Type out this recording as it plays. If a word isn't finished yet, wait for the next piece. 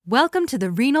Welcome to the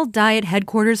Renal Diet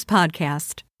Headquarters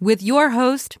podcast with your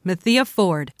host, Mathia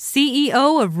Ford,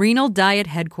 CEO of Renal Diet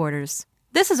Headquarters.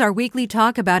 This is our weekly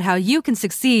talk about how you can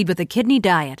succeed with a kidney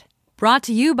diet. Brought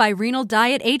to you by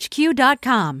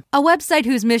RenalDietHQ.com, a website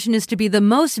whose mission is to be the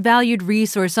most valued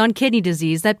resource on kidney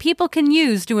disease that people can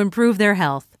use to improve their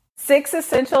health. 6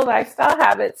 essential lifestyle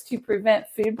habits to prevent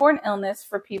foodborne illness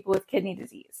for people with kidney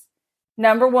disease.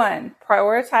 Number 1,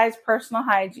 prioritize personal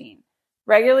hygiene.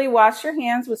 Regularly wash your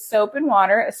hands with soap and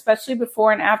water, especially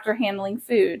before and after handling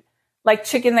food, like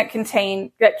chicken that can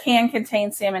contain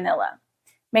salmonella.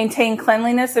 Maintain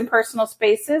cleanliness in personal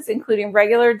spaces, including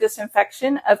regular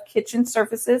disinfection of kitchen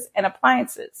surfaces and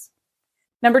appliances.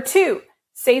 Number 2,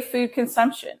 safe food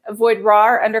consumption. Avoid raw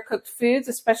or undercooked foods,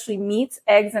 especially meats,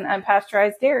 eggs, and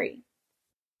unpasteurized dairy.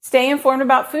 Stay informed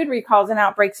about food recalls and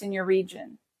outbreaks in your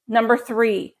region. Number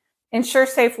 3, ensure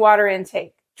safe water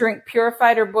intake. Drink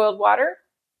purified or boiled water,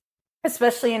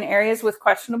 especially in areas with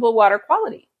questionable water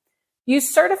quality.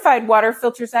 Use certified water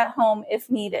filters at home if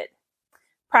needed.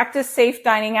 Practice safe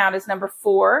dining out is number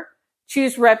 4.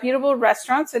 Choose reputable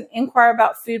restaurants and inquire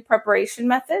about food preparation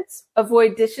methods.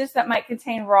 Avoid dishes that might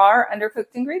contain raw or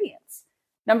undercooked ingredients.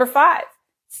 Number 5,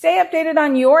 stay updated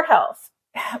on your health.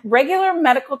 Regular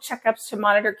medical checkups to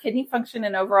monitor kidney function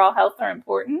and overall health are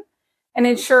important. And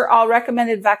ensure all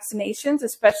recommended vaccinations,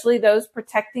 especially those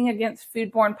protecting against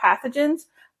foodborne pathogens,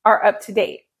 are up to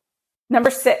date.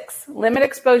 Number 6, limit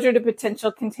exposure to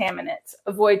potential contaminants.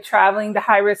 Avoid traveling to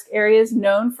high-risk areas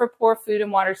known for poor food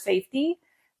and water safety,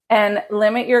 and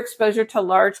limit your exposure to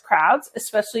large crowds,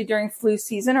 especially during flu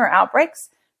season or outbreaks,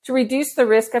 to reduce the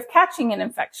risk of catching an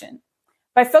infection.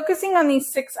 By focusing on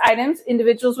these 6 items,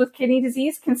 individuals with kidney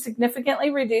disease can significantly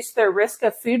reduce their risk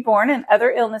of foodborne and other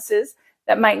illnesses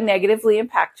that might negatively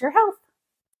impact your health.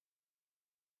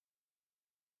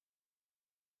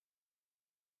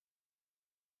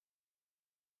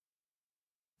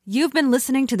 You've been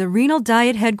listening to the Renal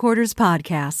Diet Headquarters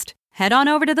podcast. Head on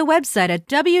over to the website at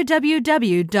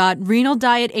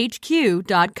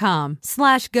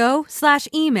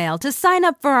www.renaldiethq.com/go/email to sign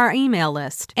up for our email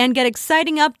list and get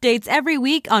exciting updates every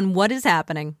week on what is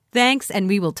happening. Thanks, and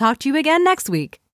we will talk to you again next week.